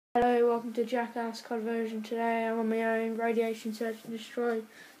Hello, welcome to Jackass COD version. Today I'm on my own, Radiation Search and Destroy,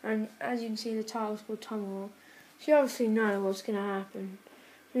 and as you can see the title's called Tomahawk. So you obviously know what's going to happen.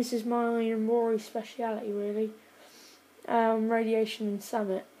 This is mine and Rory's speciality really. Radiation and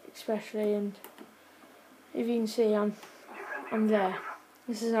Summit especially, and if you can see I'm there.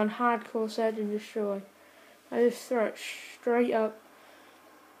 This is on Hardcore Search and Destroy. I just throw it straight up.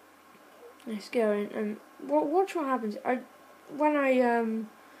 It's going, and watch what happens.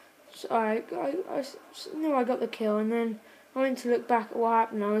 So I knew I got the kill, and then I went to look back at what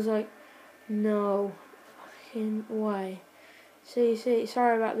happened. I was like, no fucking way. See,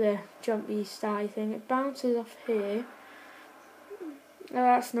 sorry about the jumpy starty thing. It bounces off here. No,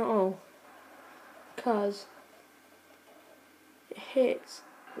 that's not all. Because it hits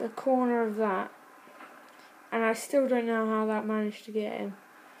the corner of that. And I still don't know how that managed to get him.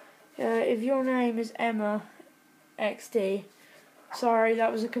 If your name is Emma XD, sorry, that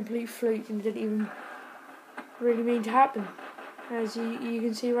was a complete fluke and didn't even really mean to happen. As you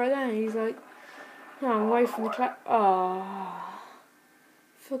can see right there, he's like, no, I'm away from the clap. Oh,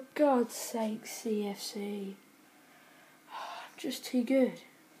 for God's sake, CFC. Just too good.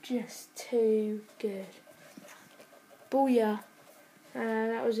 Just too good. Booyah.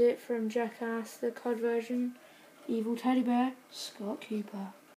 That was it from Jackass, the COD version. Evil Teddy Bear, Scott Cooper.